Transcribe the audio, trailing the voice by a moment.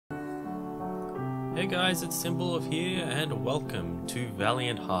Hey guys, it's Timberwolf here, and welcome to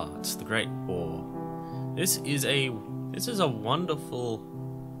Valiant Hearts, the Great War. This is a wonderful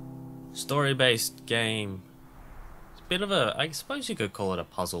story-based game. It's a bit of a, I suppose you could call it a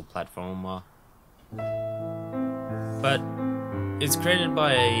puzzle platformer. But it's created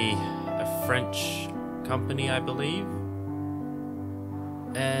by a French company, I believe.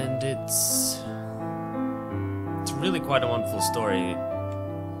 And it's really quite a wonderful story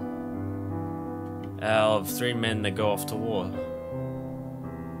of three men that go off to war.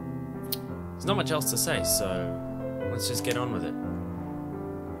 There's not much else to say, so let's just get on with it.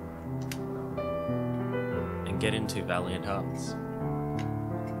 And get into Valiant Hearts.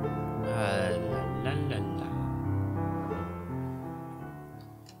 La la la.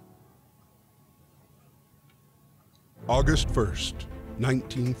 August 1st,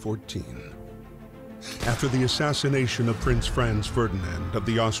 1914. After the assassination of Prince Franz Ferdinand of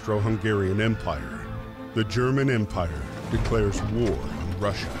the Austro-Hungarian Empire, the German Empire declares war on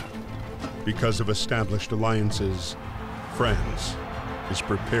Russia. Because of established alliances, France is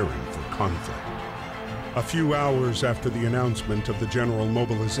preparing for conflict. A few hours after the announcement of the general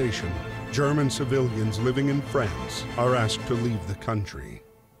mobilization, German civilians living in France are asked to leave the country.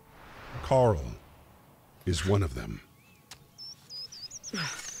 Karl is one of them.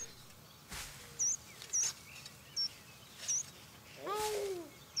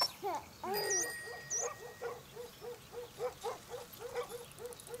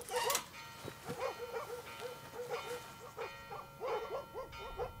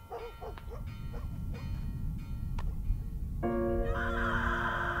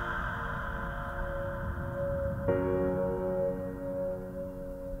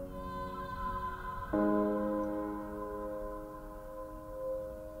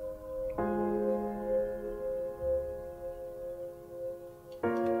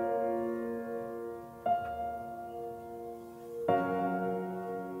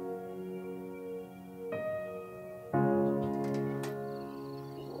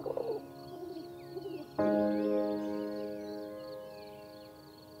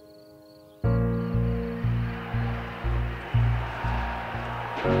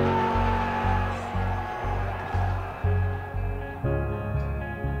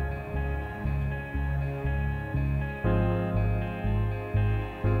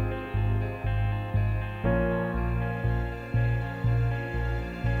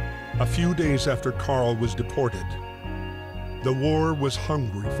 A few days after Karl was deported, the war was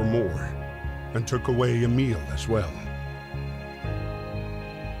hungry for more and took away Emil as well.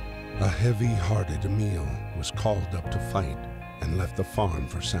 A heavy-hearted Emil was called up to fight and left the farm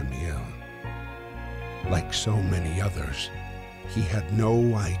for Saint-Mihiel. Like so many others, he had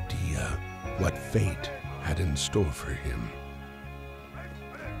no idea what fate had in store for him.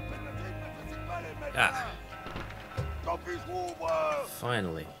 Ah.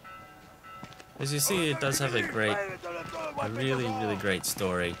 Finally. As you see, it does have a really great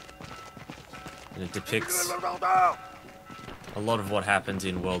story. And it depicts a lot of what happens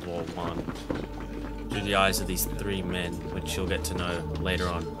in World War I through the eyes of these three men, which you'll get to know later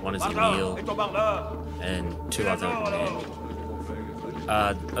on. One is Emil, and two other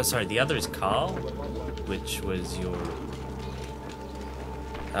men. Sorry, the other is Karl, which was your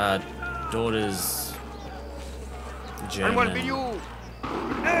daughter's German. Your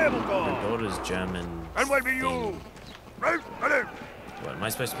daughter's German thing. What, am I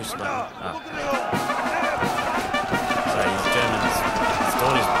supposed to push the button? Ah. Sorry, his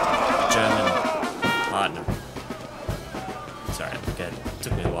German partner. Sorry, I forget. It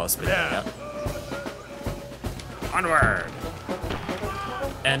took me a while to spit that out. Onward!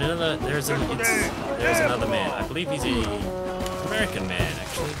 And there's another man. I believe he's an American man,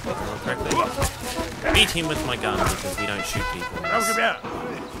 actually, if I remember correctly. Beat him with my gun because we don't shoot people.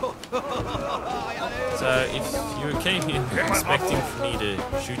 So if you came in expecting for me to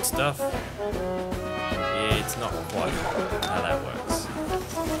shoot stuff, yeah, it's not quite how that works.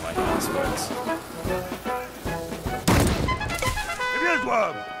 Quite how this works.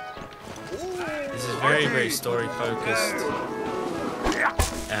 This is very story focused,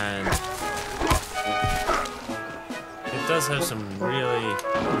 and it does have some really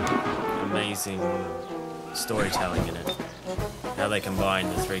amazing storytelling in it. How they combine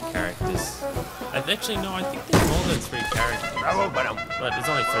the three characters. Actually, no, I think there's more than three characters. But there's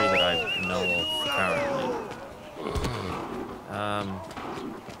only three that I know of currently.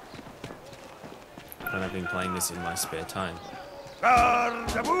 And I've been playing this in my spare time.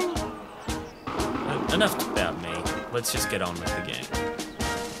 Enough about me. Let's just get on with the game.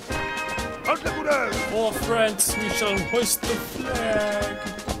 For France, we shall hoist the flag.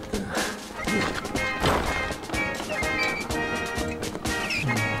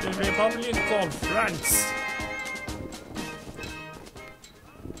 thing called France.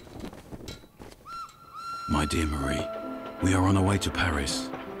 My dear Marie, we are on our way to Paris.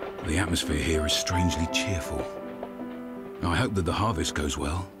 The atmosphere here is strangely cheerful. I hope that the harvest goes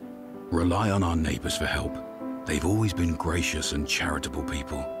well. Rely on our neighbors for help. They've always been gracious and charitable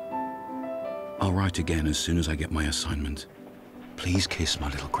people. I'll write again as soon as I get my assignment. Please kiss my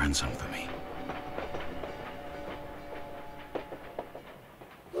little grandson for me.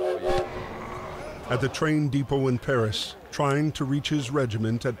 At the train depot in Paris, trying to reach his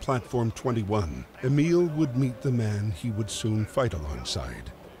regiment at Platform 21, Emile would meet the man he would soon fight alongside.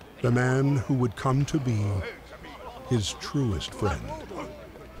 The man who would come to be his truest friend.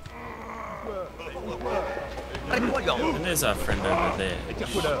 And there's our friend over there.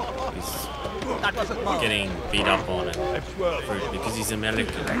 He's getting beat up on it because he's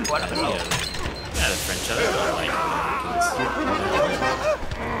American. Yeah, the French are not like Americans.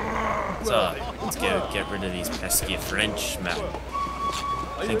 So let's go get rid of these pesky French, man.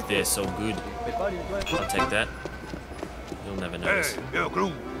 I think they're so good. I'll take that. You'll never notice. What?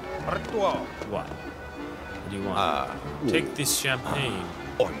 What do you want? Take this champagne.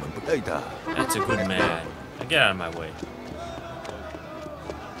 That's a good man. Now get out of my way.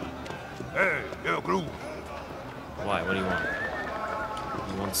 Why? What do you want?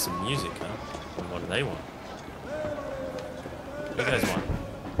 You want some music, huh? And what do they want? What do you guys want?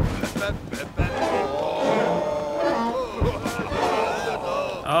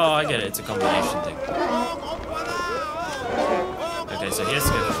 Oh, I get it. It's a combination thing. Okay, so here's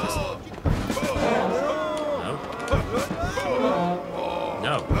the good first. No.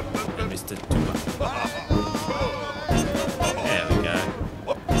 No. And Mr. Tuba. There we go.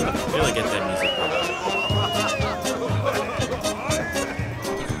 Really get that music going.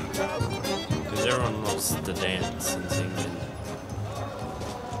 Because everyone loves to dance and sing and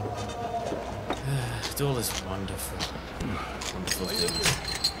do all this wonderful things.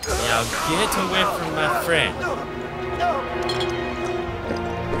 Now get away from my friend.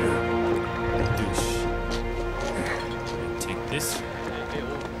 Douche. Take this.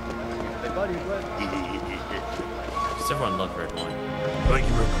 Does everyone love red wine? Thank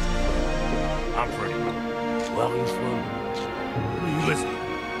you very much. I'm Freddie. Well, he's from... Listen.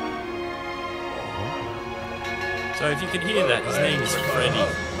 So if you can hear that, his name is Freddie.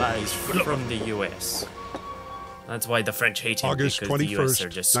 He's from the US. That's why the French hate him, August because the US are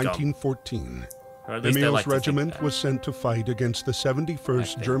 21st, just scum. 1914. Or at least they Emile's like to think regiment that. was sent to fight against the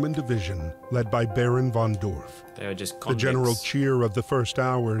 71st Back German Division, led by Baron von Dorf. They were just The convicts. general cheer of the first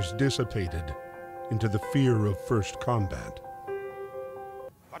hours dissipated into the fear of first combat.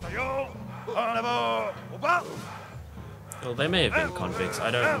 Well, they may have been convicts.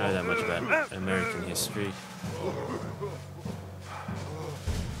 I don't know that much about American history.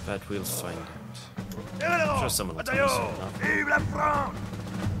 But we'll find out. I'm sure someone will tell us soon enough.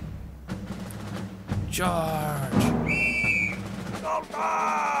 Charge!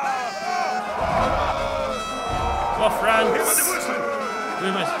 For France! We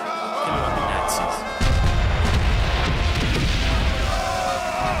must kill all the Nazis.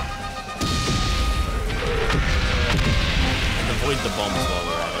 And avoid the bombs while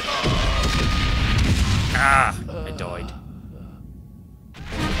we're at it. Ah! I died.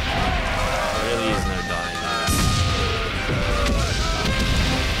 There really is no dying in this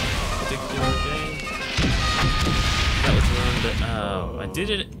particular game. That was one, but oh, I did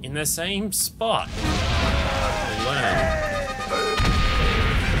it in the same spot. I learned.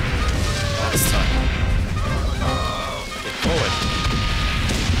 Last time. Get forward.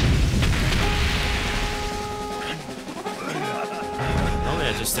 Normally I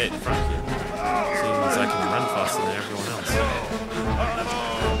just stay at the front here. Seems I can run faster than everyone else.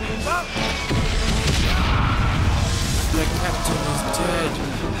 The captain is dead.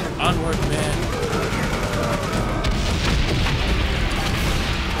 Onward, man.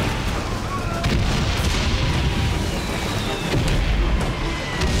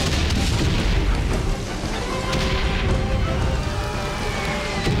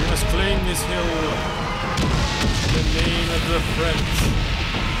 We must claim this hill in the name of the French.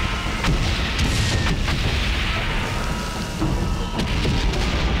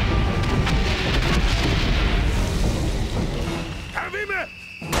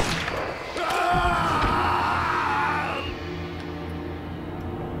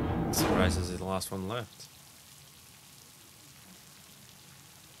 Surprise is the last one left.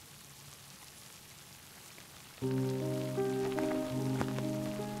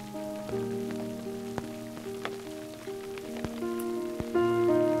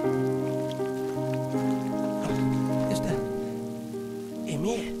 Is that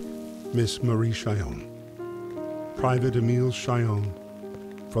Emile? Miss Marie Chillon. Private Emile Chillon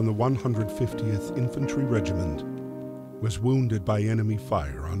from the 150th Infantry Regiment was wounded by enemy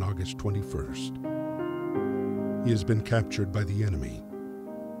fire on August 21st. He has been captured by the enemy.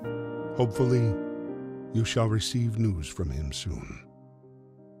 Hopefully, you shall receive news from him soon.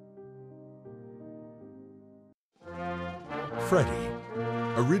 Freddie,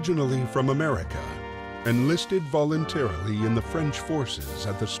 originally from America, enlisted voluntarily in the French forces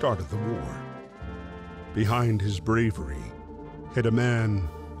at the start of the war. Behind his bravery hid a man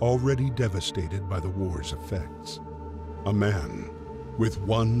already devastated by the war's effects. A man with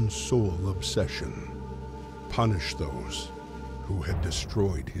one sole obsession: punish those who had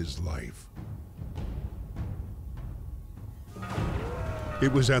destroyed his life.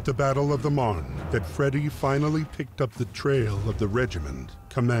 It was at the Battle of the Marne that Freddie finally picked up the trail of the regiment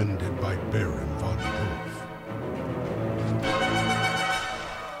commanded by Baron von Dorf.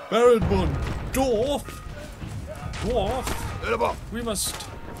 Baron von Dorf? Dwarf? We must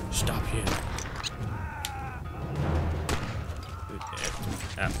stop here.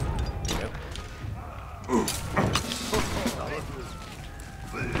 There we go.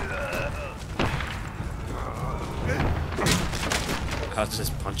 I'll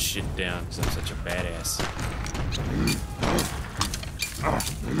just punch shit down because I'm such a badass.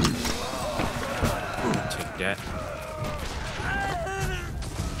 Take that.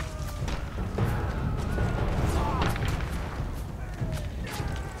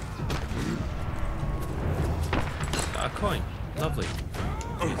 A coin. Lovely.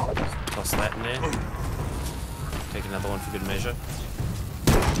 Toss that in there. Take another one for good measure.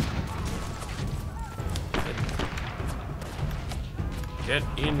 Get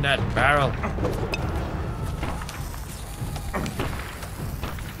in that barrel.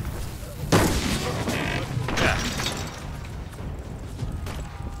 Yeah.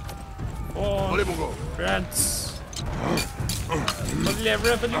 For France. For la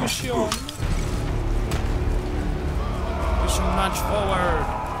revolution. We shall march forward.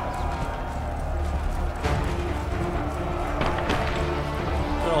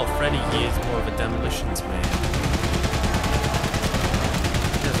 Good old Freddy here is more of a demolitions man.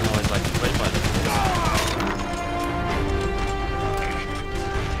 Like to play by the rules.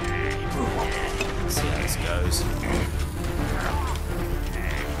 See how this goes.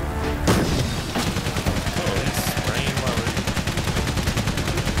 Oh, he's spraying well.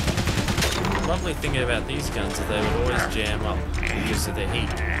 The lovely thing about these guns is they would always jam up because of the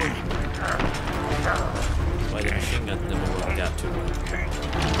heat. Why the machine gun never worked out too well.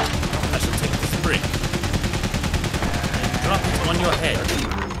 I shall take this brick and drop it on your head.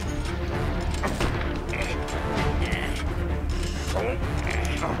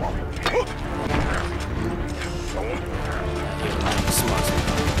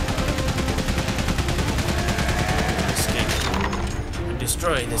 Escape and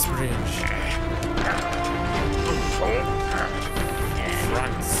destroy this bridge.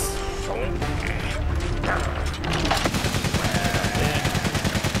 France.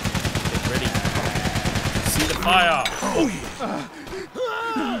 Get ready. See the fire.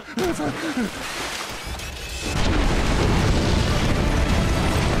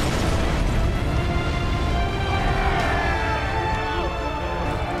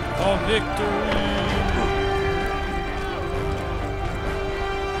 Oh, victory!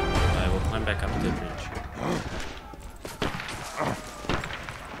 I will climb back up to the bridge.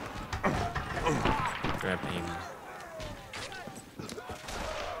 Grab him.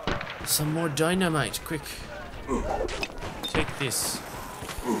 Some more dynamite, quick! Take this.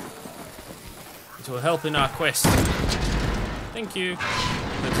 It will help in our quest. Thank you.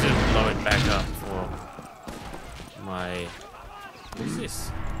 Let's just blow it back up for my... What is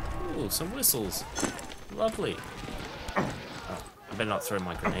this? Ooh, some whistles. Lovely. Oh, I better not throw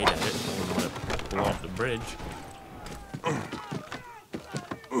my grenade at it. I don't want to blow up the bridge.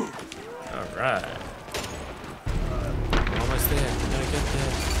 Alright. Almost there. We're gonna get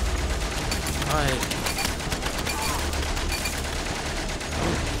there. Alright.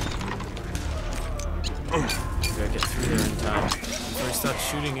 We gotta get through there in time before he starts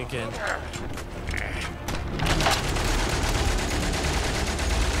shooting again.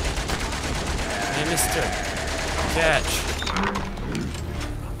 Hey, mister. Catch.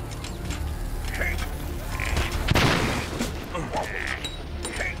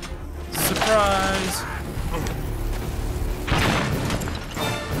 Surprise!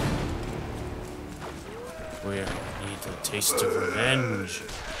 We need a taste of revenge.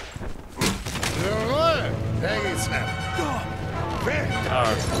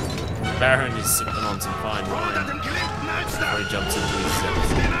 Our Baron is sipping on some fine wine before he jumps into his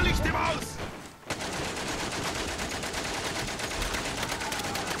Zeppelin.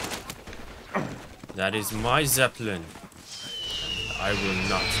 That is my Zeppelin. I will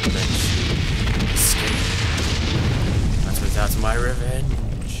not let you escape. Not without my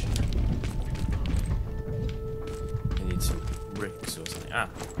revenge. I need some bricks or something. Ah,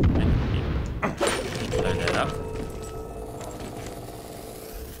 I need to blow that up.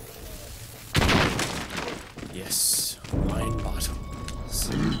 Yes, wine bottles.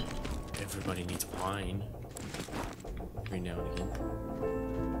 Everybody needs wine. Every now and again.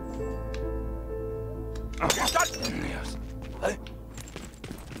 Well,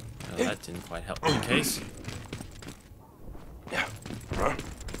 that didn't quite help the case.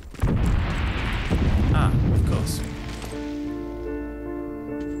 Ah, of course.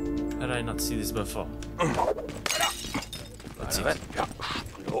 How did I not see this before? Let's see.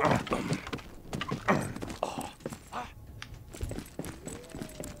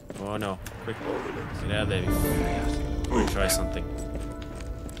 Oh no, quick. Get out of there. Let me try something.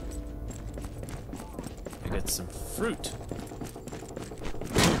 I got some fruit.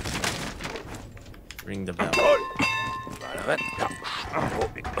 Ring the bell. I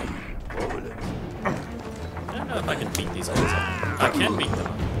don't know if I can beat these guys up. I can beat them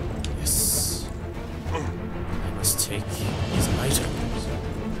up. Yes. I must take these items.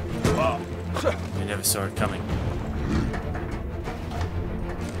 I never saw it coming.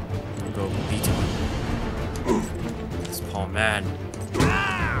 Go beat him up. This poor man.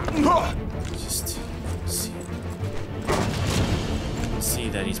 Just see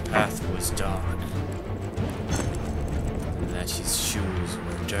that his path was dark. And that his shoes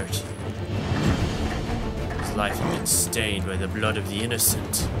were dirty. His life had been stained by the blood of the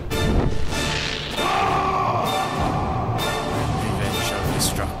innocent. Revenge shall be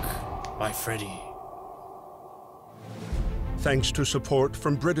struck by Freddy. Thanks to support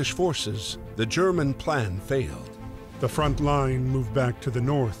from British forces, the German plan failed. The front line moved back to the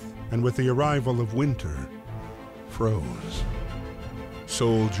north, and with the arrival of winter, froze.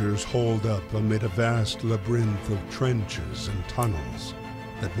 Soldiers holed up amid a vast labyrinth of trenches and tunnels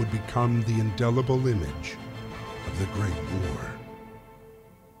that would become the indelible image of the Great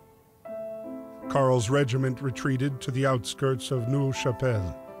War. Karl's regiment retreated to the outskirts of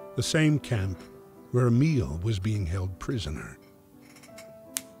Neuve-Chapelle, the same camp where Emile was being held prisoner.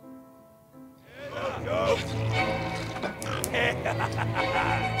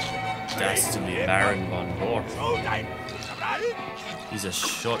 That's to be Baron von Borth. He's a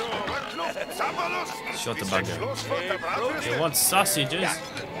short bugger. He wants sausages.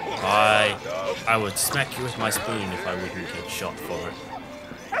 I would smack you with my spoon if I wouldn't get shot for it.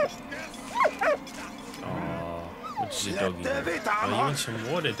 Oh, what's the doggy? Oh, he wants some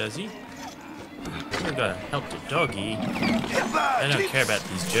water, does he? We gotta help the doggy. I don't care about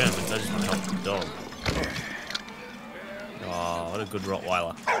these Germans, I just want to help the dog. Oh, what a good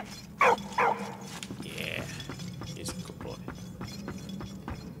Rottweiler. Yeah, he's a good boy.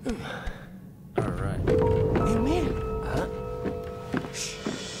 Alright. Emile? Huh?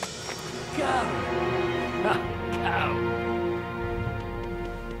 Cow! Ah, cow!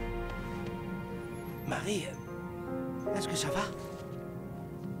 Marie, est-ce que ça va?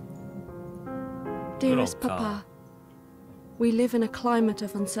 Dearest Good old Papa, we live in a climate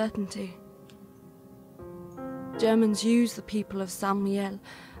of uncertainty. Germans use the people of Saint-Mihiel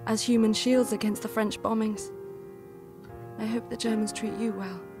as human shields against the French bombings. I hope the Germans treat you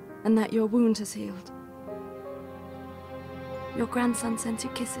well, and that your wound has healed. Your grandson sent you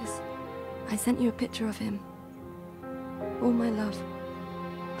kisses. I sent you a picture of him. All my love.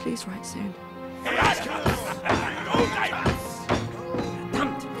 Please write soon.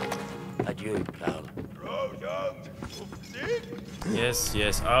 Adieu, Karl. Yes,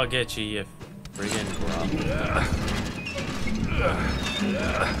 yes, I'll get you, you friggin' grub.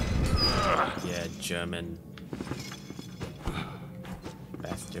 Yeah, German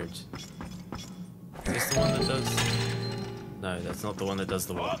bastards. Is this the one that does? No, that's not the one that does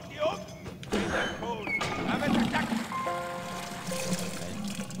the one. Okay.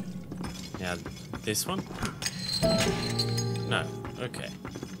 Now, this one? No, okay.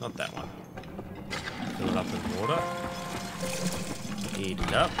 Not that one. Fill it up with water. Heat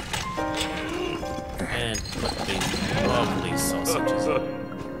it up. And put these lovely sausages in.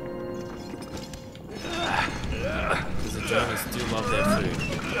 Because the Germans do love their food.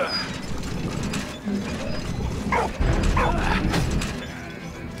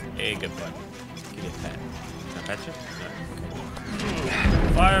 Hey, good boy. Give it back. Can I patch it? No.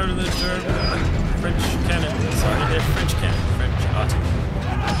 Okay. Fire the German French cannon. Sorry, they're French cannon. French artillery.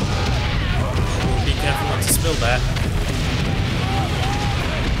 spill that.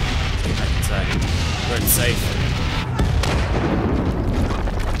 Back inside. Where it's safe.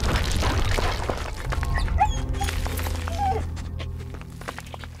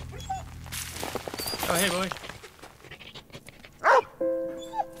 Oh, hey, boy.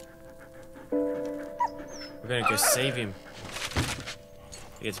 We're gonna go save him.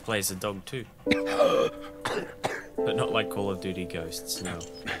 He gets to play as a dog, too. But not like Call of Duty Ghosts, no.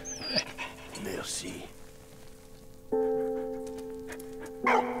 Merci.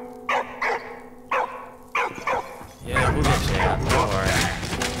 Yeah, we'll get you out. Don't worry.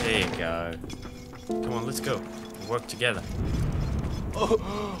 There you go. Come on, let's go. We'll work together.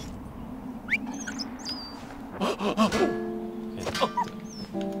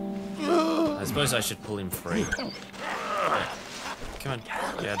 I suppose I should pull him free. Come on,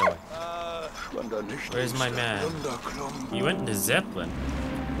 get out of the way. Where's my man? He went into Zeppelin.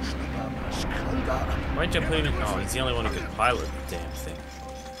 Why'd you put him in? Oh, he's the only one who could pilot the damn thing.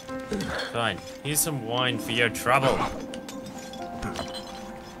 Fine. Here's some wine for your trouble.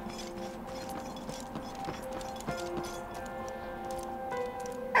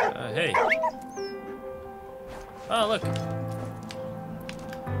 Hey. Oh, look.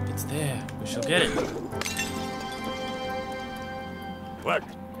 It's there. We shall get it. What?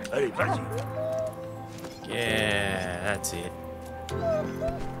 Allez, vas-y. Yeah, that's it.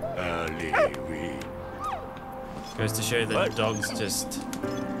 Allez, oui. Goes to show that dogs just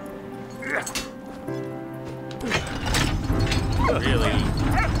really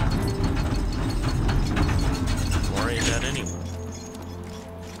worry about anyone.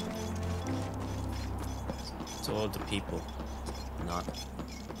 It's all the people, not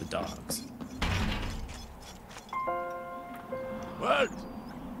the dogs. What?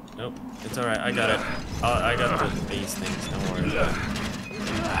 Nope, it's alright, I got it. I got these things, don't worry about it.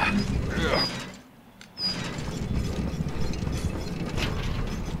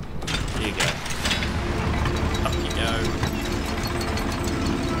 Here you go. Up you go.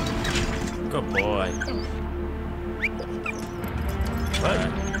 Good boy. What?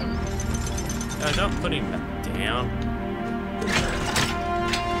 No, don't put him down.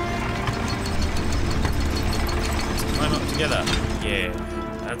 Let's climb up together. Yeah,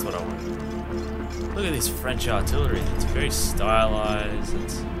 that's what I want. Look at this French artillery. It's very stylized.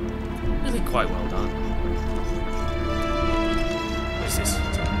 It's really quite well done. What is this?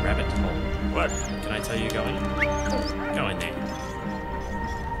 It's a rabbit hole. What? Can I tell you go in? Go in there.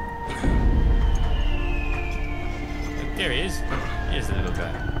 Look, there he is. Here's the little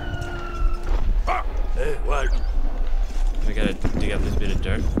guy. Hey, what? We gotta dig up this bit of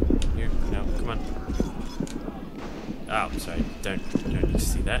dirt. Here, no, come on. Oh, sorry. Don't need to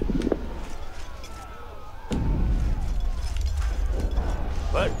see that.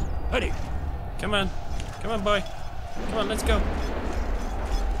 What? Honey. Come on. Come on, boy. Come on, let's go.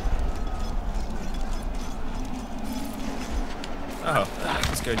 Oh,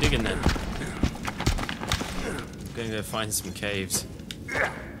 let's go digging then. I'm gonna go find some caves.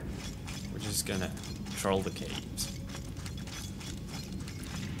 We're just gonna troll the caves.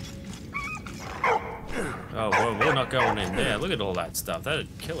 Oh, well, we're not going in there. Look at all that stuff. That'd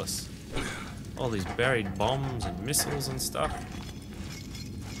kill us. All these buried bombs and missiles and stuff.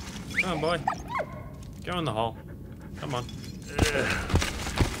 Come on, boy. Go in the hole. Come on.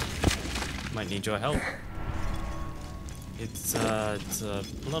 Might need your help. It's a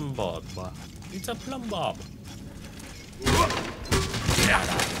plumb bob. It's a plumb bob. Get out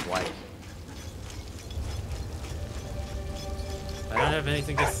of the way. I don't have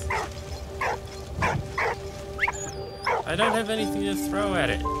anything to I don't have anything to throw at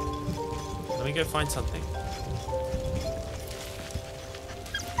it. Let me go find something.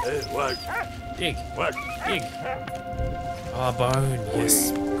 Hey, what? Dig. What? Dig. Oh, bone.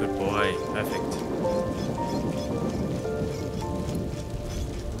 Yes. Good boy. Perfect.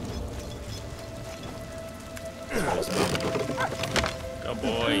 Good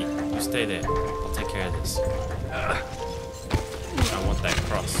boy. You stay there. I'll take care of this. I want that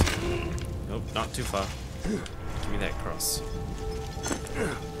cross. Nope, not too far. Give me that cross.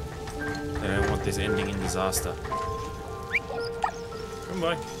 I don't want this ending in disaster. Come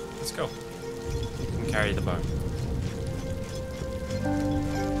on, boy. Let's go. You can carry the bone.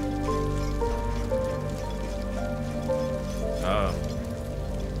 Oh.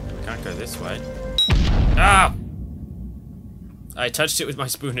 We can't go this way. Ah! I touched it with my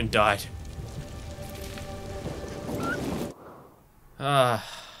spoon and died. Well,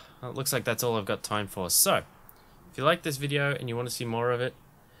 it looks like that's all I've got time for. So, if you like this video and you want to see more of it,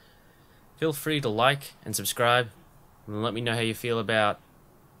 feel free to like and subscribe, and let me know how you feel about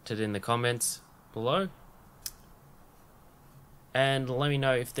it in the comments below. And let me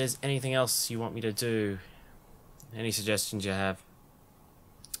know if there's anything else you want me to do. Any suggestions you have.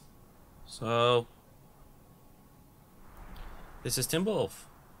 So, this is Timberwolf,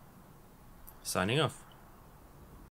 signing off.